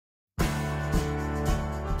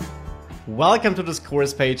Welcome to this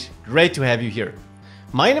course page, great to have you here.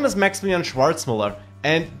 My name is Maximilian Schwarzmuller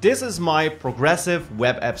and this is my Progressive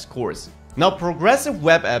Web Apps course. Now, progressive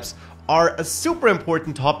web apps are a super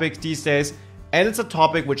important topic these days, and it's a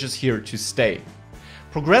topic which is here to stay.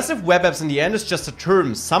 Progressive web apps in the end is just a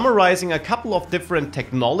term summarizing a couple of different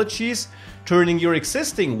technologies, turning your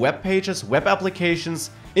existing web pages, web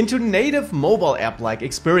applications into native mobile app-like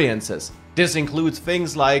experiences. This includes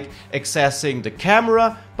things like accessing the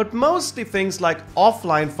camera, but mostly things like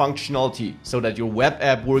offline functionality, so that your web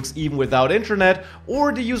app works even without internet,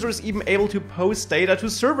 or the user is even able to post data to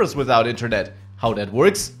servers without internet. How that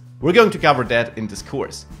works? We're going to cover that in this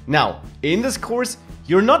course. Now, in this course,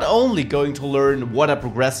 you're not only going to learn what a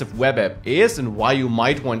progressive web app is and why you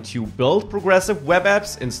might want to build progressive web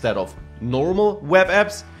apps instead of normal web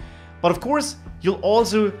apps, but of course, you'll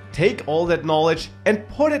also take all that knowledge and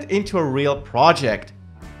put it into a real project.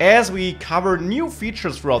 As we cover new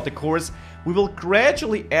features throughout the course, we will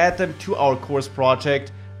gradually add them to our course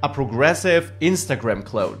project, a progressive Instagram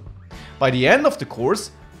clone. By the end of the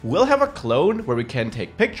course, we'll have a clone where we can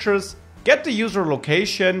take pictures, get the user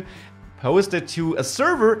location, post it to a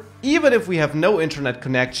server even if we have no internet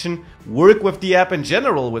connection, work with the app in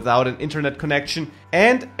general without an internet connection,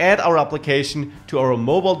 and add our application to our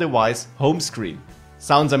mobile device home screen.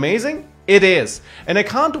 Sounds amazing? It is, and I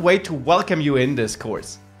can't wait to welcome you in this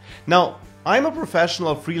course. Now, I'm a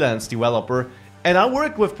professional freelance developer and I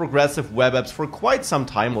worked with progressive web apps for quite some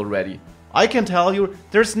time already. I can tell you,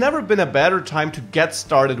 there's never been a better time to get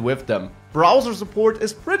started with them. Browser support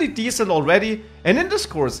is pretty decent already, and in this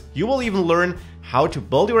course you will even learn how to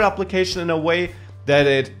build your application in a way that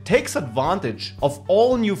it takes advantage of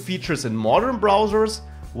all new features in modern browsers,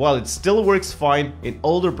 while it still works fine in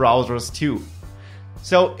older browsers too.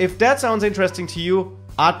 So if that sounds interesting to you,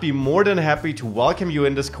 I'd be more than happy to welcome you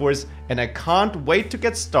in this course, and I can't wait to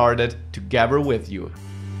get started together with you.